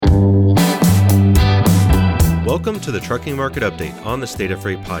Welcome to the Trucking Market Update on the State of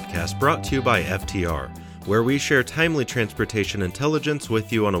Freight podcast, brought to you by FTR, where we share timely transportation intelligence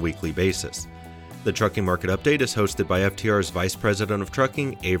with you on a weekly basis. The Trucking Market Update is hosted by FTR's Vice President of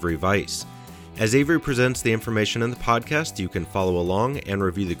Trucking, Avery Weiss. As Avery presents the information in the podcast, you can follow along and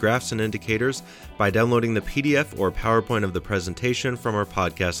review the graphs and indicators by downloading the PDF or PowerPoint of the presentation from our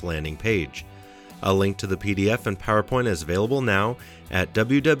podcast landing page. A link to the PDF and PowerPoint is available now at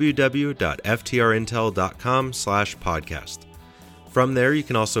www.ftrintel.com/podcast. From there, you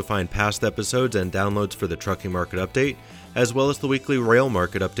can also find past episodes and downloads for the Trucking Market Update, as well as the weekly Rail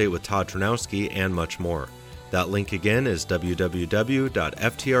Market Update with Todd Ternowski and much more. That link again is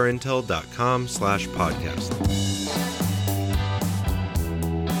www.ftrintel.com/podcast.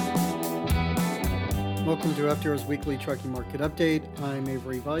 Welcome to FTR's weekly Trucking Market Update. I'm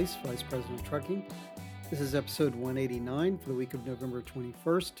Avery Weiss, Vice President of Trucking. This is episode 189 for the week of November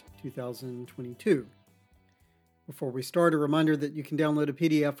 21st, 2022. Before we start, a reminder that you can download a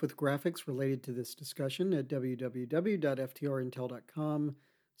PDF with graphics related to this discussion at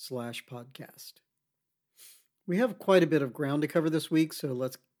www.ftrintel.com/podcast. We have quite a bit of ground to cover this week, so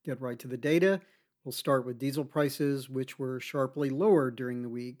let's get right to the data. We'll start with diesel prices, which were sharply lower during the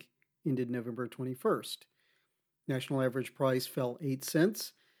week ended November 21st. National average price fell 8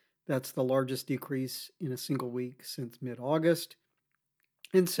 cents. That's the largest decrease in a single week since mid-August,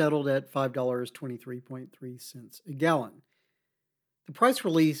 and settled at $5.23 a gallon. The price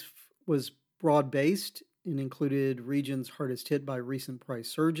relief was broad-based and included regions hardest hit by recent price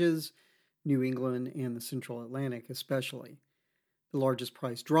surges, New England and the Central Atlantic especially. The largest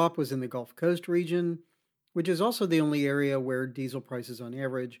price drop was in the Gulf Coast region, which is also the only area where diesel prices on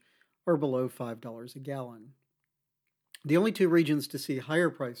average are below $5 a gallon. The only two regions to see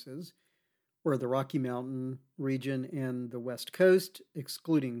higher prices were the Rocky Mountain region and the West Coast,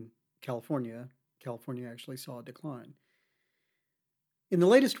 excluding California. California actually saw a decline. In the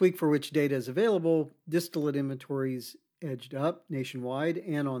latest week for which data is available, distillate inventories edged up nationwide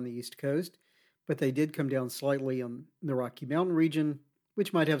and on the East Coast, but they did come down slightly on the Rocky Mountain region,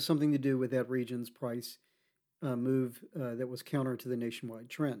 which might have something to do with that region's price move that was counter to the nationwide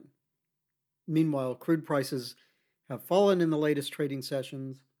trend. Meanwhile, crude prices have fallen in the latest trading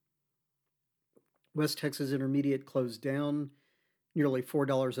sessions. West Texas Intermediate closed down nearly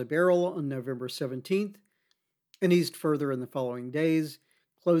 $4 a barrel on November 17th and eased further in the following days,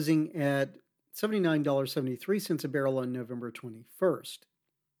 closing at $79.73 a barrel on November 21st.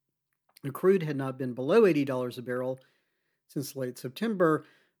 The crude had not been below $80 a barrel since late September,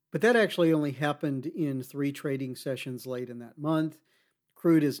 but that actually only happened in 3 trading sessions late in that month.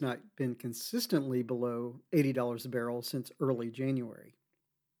 Crude has not been consistently below $80 a barrel since early January.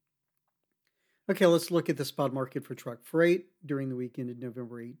 Okay, let's look at the spot market for truck freight during the week ended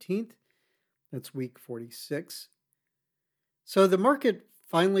November 18th. That's week 46. So the market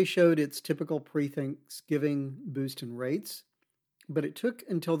finally showed its typical pre-Thanksgiving boost in rates, but it took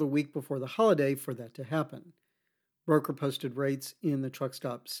until the week before the holiday for that to happen. Broker posted rates in the truck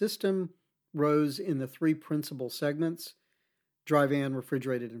stop system rose in the 3 principal segments: dry van,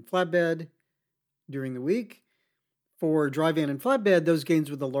 refrigerated, and flatbed during the week. For dry van and flatbed, those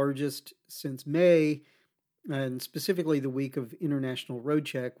gains were the largest since May, and specifically the week of International Road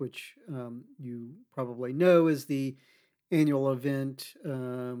Check, which you probably know is the annual event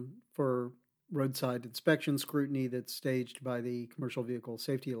for roadside inspection scrutiny that's staged by the Commercial Vehicle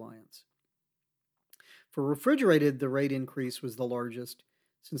Safety Alliance. For refrigerated, the rate increase was the largest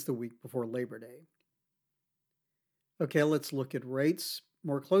since the week before Labor Day. Okay, let's look at rates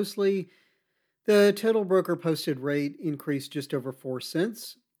more closely. The total broker posted rate increased just over 4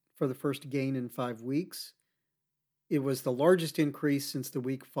 cents for the first gain in 5 weeks. It was the largest increase since the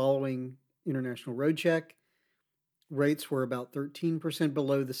week following International Road Check. Rates were about 13%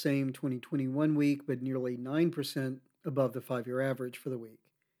 below the same 2021 week, but nearly 9% above the 5-year average for the week.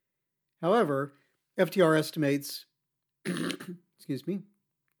 However, FTR estimates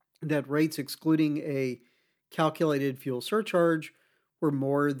that rates excluding a calculated fuel surcharge were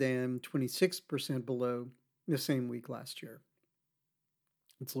more than 26% below the same week last year.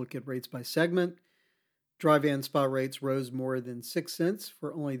 Let's look at rates by segment. Dry van spot rates rose more than 6 cents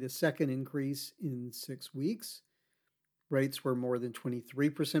for only the second increase in 6 weeks. Rates were more than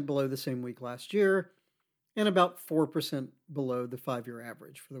 23% below the same week last year and about 4% below the 5-year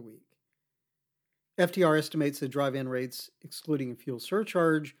average for the week. FTR estimates that dry van rates, excluding a fuel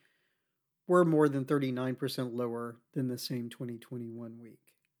surcharge, were more than 39% lower than the same 2021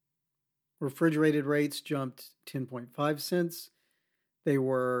 week. Refrigerated rates jumped 10.5 cents. They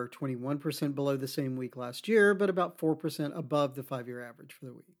were 21% below the same week last year, but about 4% above the 5-year average for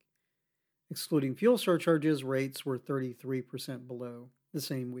the week. Excluding fuel surcharges, rates were 33% below the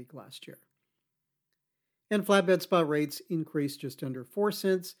same week last year. And flatbed spot rates increased just under 4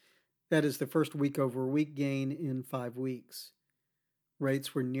 cents. That is the first week-over-week gain in 5 weeks.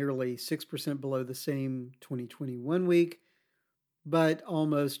 Rates were nearly 6% below the same 2021 week, but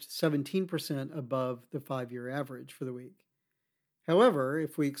almost 17% above the 5-year average for the week. However,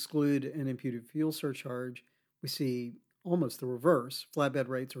 if we exclude an imputed fuel surcharge, we see almost the reverse. Flatbed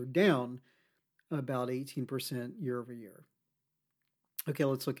rates are down about 18% year over year. Okay,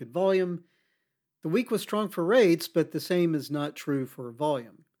 let's look at volume. The week was strong for rates, but the same is not true for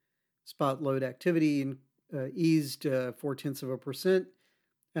volume. Spot load activity eased 0.4%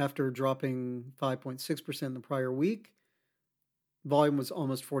 after dropping 5.6% in the prior week. Volume was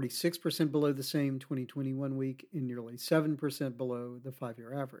almost 46% below the same 2021 week and nearly 7% below the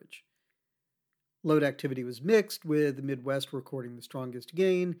 5-year average. Load activity was mixed, with the Midwest recording the strongest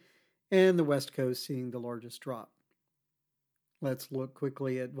gain and the West Coast seeing the largest drop. Let's look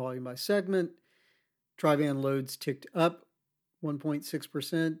quickly at volume by segment. Dry van loads ticked up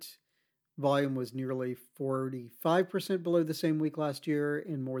 1.6%. Volume was nearly 45% below the same week last year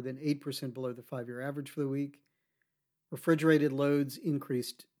and more than 8% below the 5-year average for the week. Refrigerated loads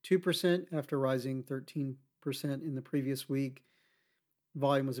increased 2% after rising 13% in the previous week.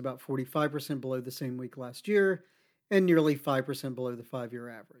 Volume was about 45% below the same week last year and nearly 5% below the 5-year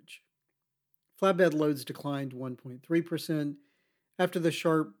average. Flatbed loads declined 1.3% after the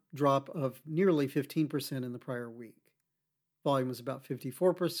sharp drop of nearly 15% in the prior week. Volume was about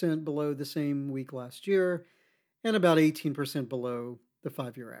 54% below the same week last year and about 18% below the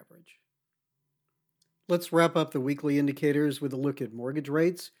 5-year average. Let's wrap up the weekly indicators with a look at mortgage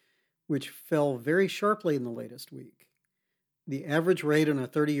rates, which fell very sharply in the latest week. The average rate on a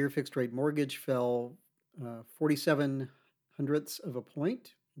 30-year fixed-rate mortgage fell 47 hundredths of a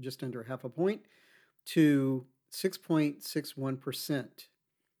point, just under half a point, to 6.61%.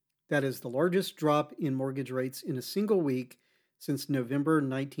 That is the largest drop in mortgage rates in a single week since November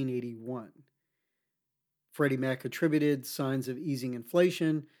 1981. Freddie Mac attributed signs of easing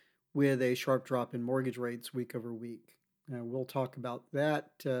inflation with a sharp drop in mortgage rates week over week. We'll talk about that,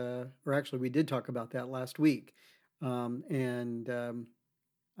 or actually we did talk about that last week. And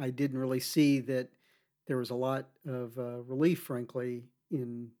I didn't really see that there was a lot of relief, frankly,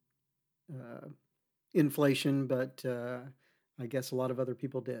 in inflation, but I guess a lot of other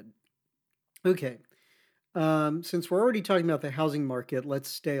people did. Okay, since we're already talking about the housing market, let's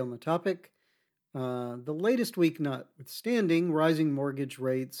stay on the topic. The latest week notwithstanding, rising mortgage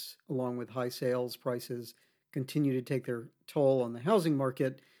rates along with high sales prices continue to take their toll on the housing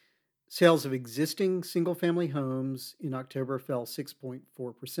market. Sales of existing single-family homes in October fell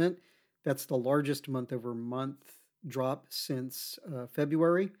 6.4%. That's the largest month-over-month drop since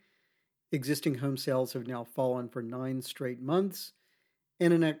February. Existing home sales have now fallen for 9 straight months.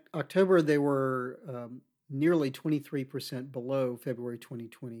 And in October, they were nearly 23% below February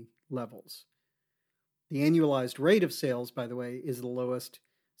 2020 levels. The annualized rate of sales, by the way, is the lowest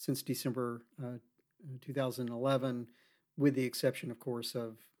since December 2011, with the exception, of course,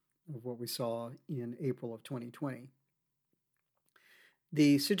 of what we saw in April of 2020.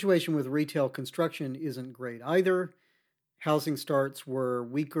 The situation with retail construction isn't great either. Housing starts were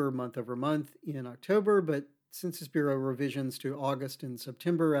weaker month over month in October, but Census Bureau revisions to August and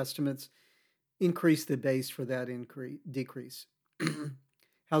September estimates increased the base for that decrease.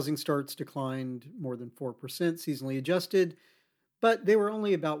 Housing starts declined more than 4% seasonally adjusted, but they were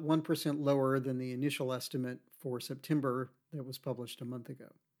only about 1% lower than the initial estimate for September that was published a month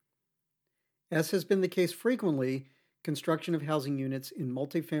ago. As has been the case frequently, construction of housing units in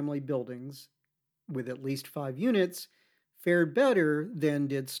multifamily buildings with at least 5 units fared better than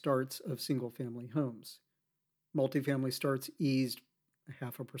did starts of single-family homes. Multifamily starts eased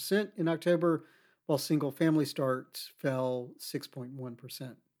 0.5% in October, while single-family starts fell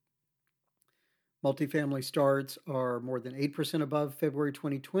 6.1%. Multifamily starts are more than 8% above February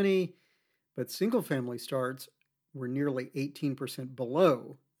 2020, but single-family starts were nearly 18%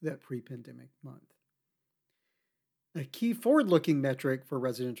 below that pre-pandemic month. A key forward-looking metric for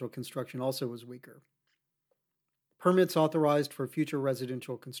residential construction also was weaker. Permits authorized for future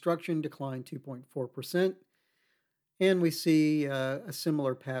residential construction declined 2.4%, and we see a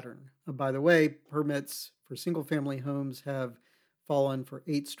similar pattern. By the way, permits for single-family homes have fallen for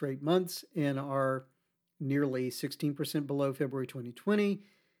 8 straight months and are nearly 16% below February 2020.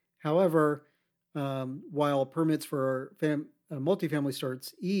 However, while permits for multifamily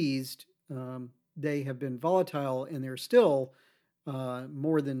starts eased, they have been volatile and they're still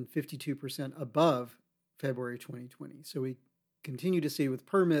more than 52% above February 2020. So we continue to see with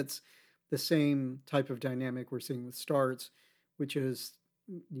permits the same type of dynamic we're seeing with starts, which is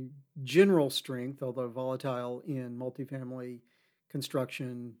general strength, although volatile in multifamily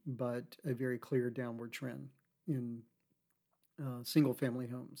construction, but a very clear downward trend in single-family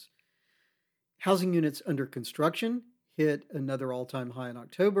homes. Housing units under construction hit another all-time high in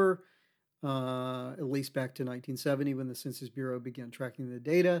October, at least back to 1970 when the Census Bureau began tracking the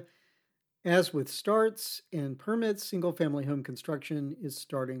data. As with starts and permits, single-family home construction is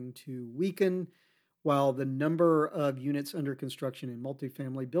starting to weaken, while the number of units under construction in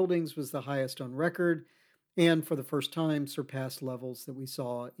multifamily buildings was the highest on record and for the first time surpassed levels that we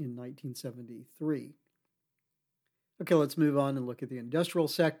saw in 1973. Okay, let's move on and look at the industrial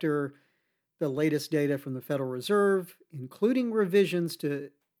sector. The latest data from the Federal Reserve, including revisions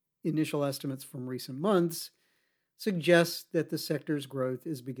to initial estimates from recent months, suggests that the sector's growth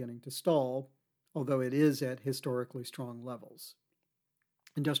is beginning to stall, although it is at historically strong levels.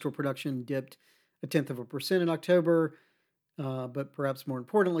 Industrial production dipped 0.1% in October, but perhaps more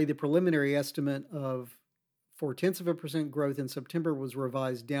importantly, the preliminary estimate of 0.4% growth in September was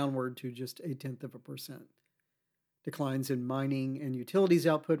revised downward to just 0.1%. Declines in mining and utilities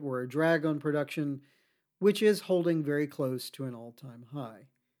output were a drag on production, which is holding very close to an all-time high.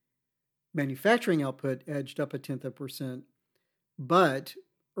 Manufacturing output edged up 0.1%, but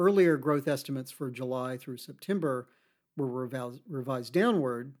earlier growth estimates for July through September were revised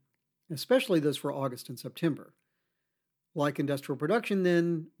downward, especially those for August and September. Like industrial production,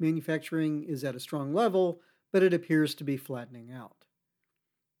 then, manufacturing is at a strong level, but it appears to be flattening out.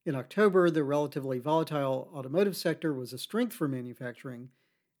 In October, the relatively volatile automotive sector was a strength for manufacturing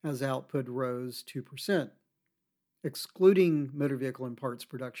as output rose 2%. Excluding motor vehicle and parts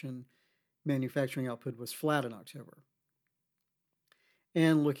production, manufacturing output was flat in October.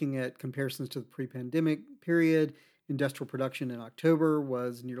 And looking at comparisons to the pre-pandemic period, industrial production in October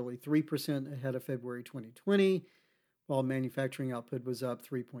was nearly 3% ahead of February 2020, while manufacturing output was up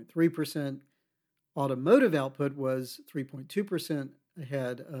 3.3%. Automotive output was 3.2%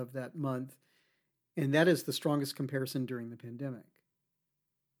 ahead of that month, and that is the strongest comparison during the pandemic.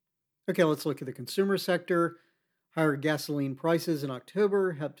 Okay, let's look at the consumer sector. Higher gasoline prices in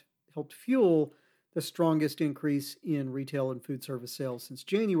October helped fuel the strongest increase in retail and food service sales since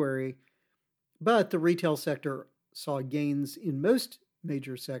January, but the retail sector saw gains in most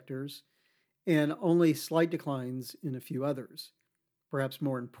major sectors and only slight declines in a few others. Perhaps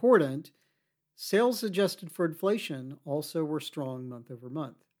more important, sales adjusted for inflation also were strong month over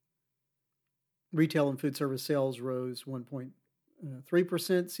month. Retail and food service sales rose 1.3%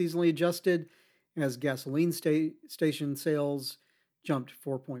 seasonally adjusted, as gasoline station sales jumped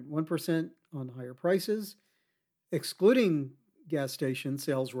 4.1% on higher prices. Excluding gas station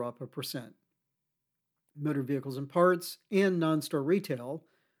sales were up 1%. Motor vehicles and parts and non-store retail,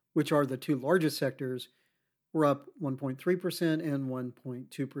 which are the two largest sectors, were up 1.3% and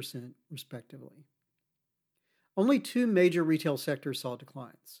 1.2% respectively. Only two major retail sectors saw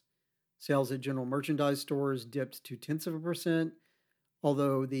declines. Sales at general merchandise stores dipped 0.2%,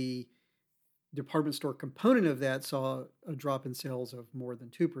 although the department store component of that saw a drop in sales of more than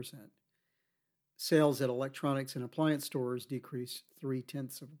 2%. Sales at electronics and appliance stores decreased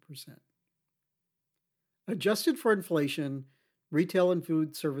 0.3%. Adjusted for inflation, retail and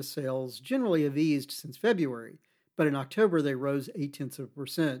food service sales generally have eased since February, but in October they rose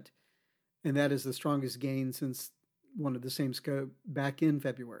 0.8%, and that is the strongest gain since one of the same scope back in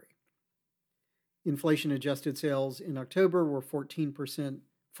February. Inflation-adjusted sales in October were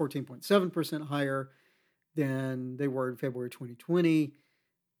 14.7% higher than they were in February 2020.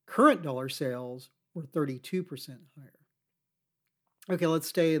 Current dollar sales were 32% higher. Okay, let's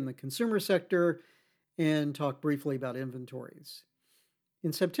stay in the consumer sector and talk briefly about inventories.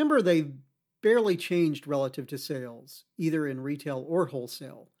 In September, they barely changed relative to sales, either in retail or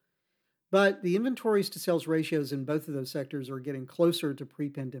wholesale. But the inventories to sales ratios in both of those sectors are getting closer to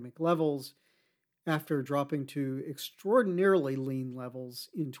pre-pandemic levels after dropping to extraordinarily lean levels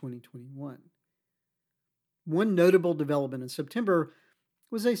in 2021. One notable development in September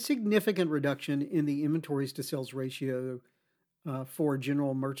was a significant reduction in the inventories to sales ratio for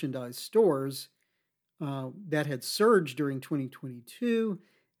general merchandise stores that had surged during 2022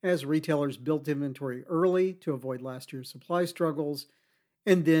 as retailers built inventory early to avoid last year's supply struggles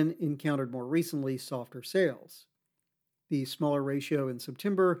and then encountered more recently softer sales. The smaller ratio in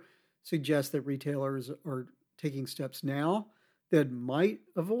September suggests that retailers are taking steps now that might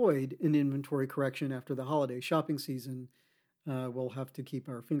avoid an inventory correction after the holiday shopping season. We'll have to keep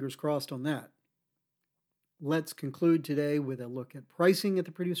our fingers crossed on that. Let's conclude today with a look at pricing at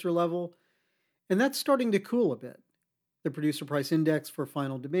the producer level, and that's starting to cool a bit. The Producer Price Index for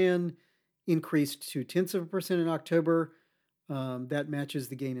final demand increased 0.2% in October. That matches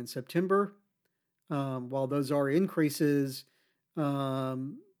the gain in September. While those are increases,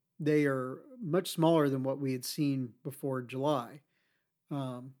 they are much smaller than what we had seen before July.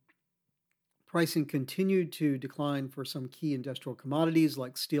 Pricing continued to decline for some key industrial commodities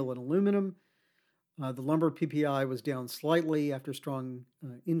like steel and aluminum. The lumber PPI was down slightly after strong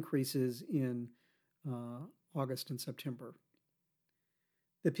increases in August and September.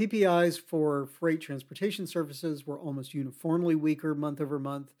 The PPIs for freight transportation services were almost uniformly weaker month over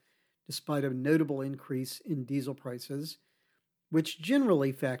month, despite a notable increase in diesel prices, which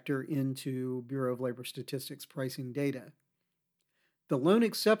generally factor into Bureau of Labor Statistics pricing data. The lone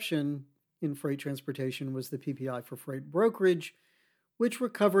exception in freight transportation was the PPI for freight brokerage, which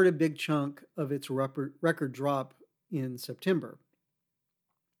recovered a big chunk of its record drop in September.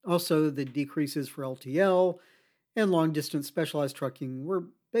 Also, the decreases for LTL and long-distance specialized trucking were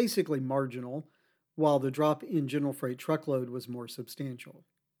basically marginal, while the drop in general freight truckload was more substantial.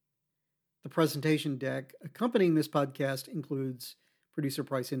 The presentation deck accompanying this podcast includes producer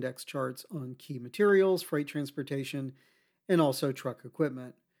price index charts on key materials, freight transportation, and also truck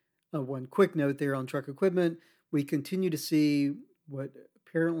equipment. One quick note there on truck equipment, we continue to see what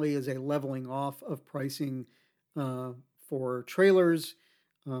apparently is a leveling off of pricing for trailers.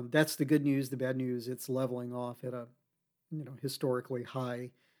 That's the good news. The bad news, it's leveling off at a historically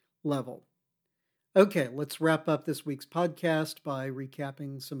high level. Okay, let's wrap up this week's podcast by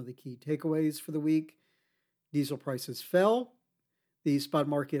recapping some of the key takeaways for the week. Diesel prices fell. The spot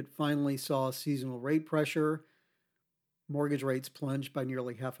market finally saw seasonal rate pressure. Mortgage rates plunged by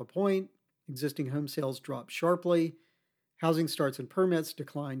nearly 0.5 point. Existing home sales dropped sharply. Housing starts and permits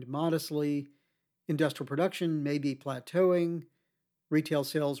declined modestly. Industrial production may be plateauing. Retail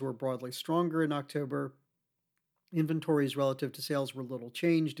sales were broadly stronger in October. Inventories relative to sales were little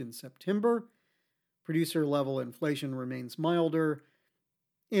changed in September. Producer level inflation remains milder,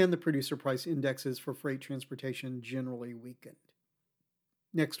 and the producer price indexes for freight transportation generally weakened.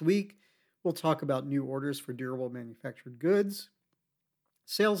 Next week, we'll talk about new orders for durable manufactured goods,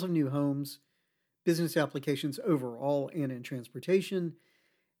 sales of new homes, business applications overall and in transportation,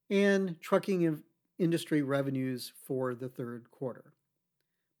 and trucking industry revenues for the third quarter.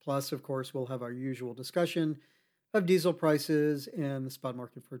 Plus, of course, we'll have our usual discussion of diesel prices and the spot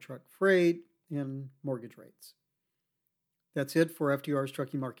market for truck freight and mortgage rates. That's it for FTR's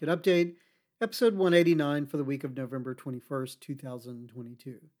Trucking Market Update, episode 189 for the week of November 21st,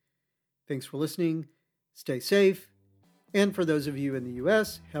 2022. Thanks for listening. Stay safe. And for those of you in the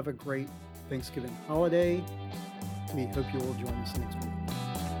U.S., have a great Thanksgiving holiday. We hope you will join us next week.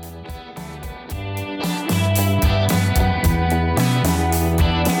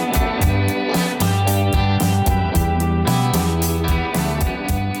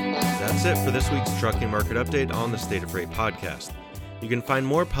 That's it for this week's Trucking Market Update on the State of Freight podcast. You can find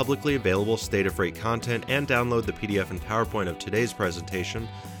more publicly available State of Freight content and download the PDF and PowerPoint of today's presentation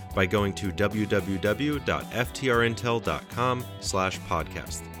by going to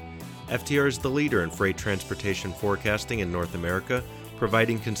www.ftrintel.com/podcast. FTR is the leader in freight transportation forecasting in North America,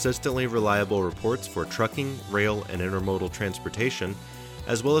 providing consistently reliable reports for trucking, rail, and intermodal transportation,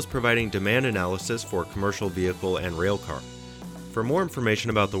 as well as providing demand analysis for commercial vehicle and rail car. For more information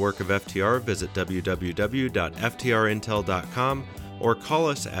about the work of FTR, visit www.ftrintel.com or call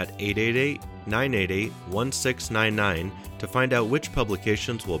us at 888-988-1699 to find out which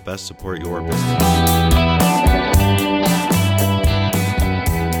publications will best support your business.